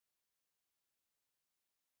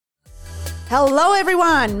Hello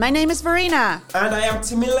everyone, my name is Verena. And I am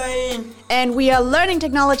Timilaine. And we are Learning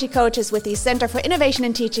Technology Coaches with the Center for Innovation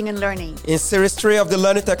in Teaching and Learning. In Series 3 of the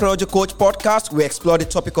Learning Technology Coach podcast, we explore the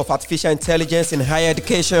topic of artificial intelligence in higher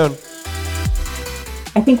education.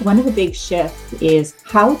 I think one of the big shifts is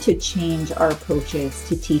how to change our approaches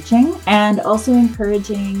to teaching and also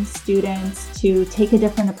encouraging students to take a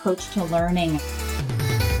different approach to learning.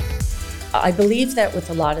 I believe that with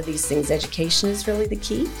a lot of these things, education is really the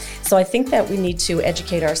key. So I think that we need to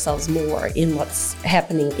educate ourselves more in what's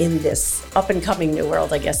happening in this up-and-coming new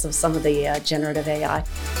world, I guess, of some of the generative AI.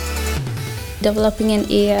 Developing an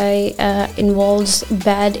AI involves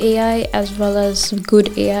bad AI as well as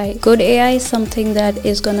good AI. Good AI is something that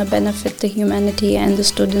is going to benefit the humanity and the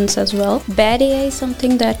students as well. Bad AI is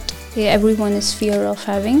something that everyone is fear of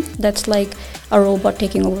having. That's like a robot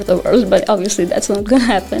taking over the world, but obviously that's not going to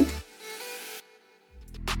happen.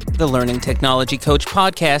 The Learning Technology Coach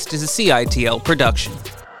podcast is a CITL production.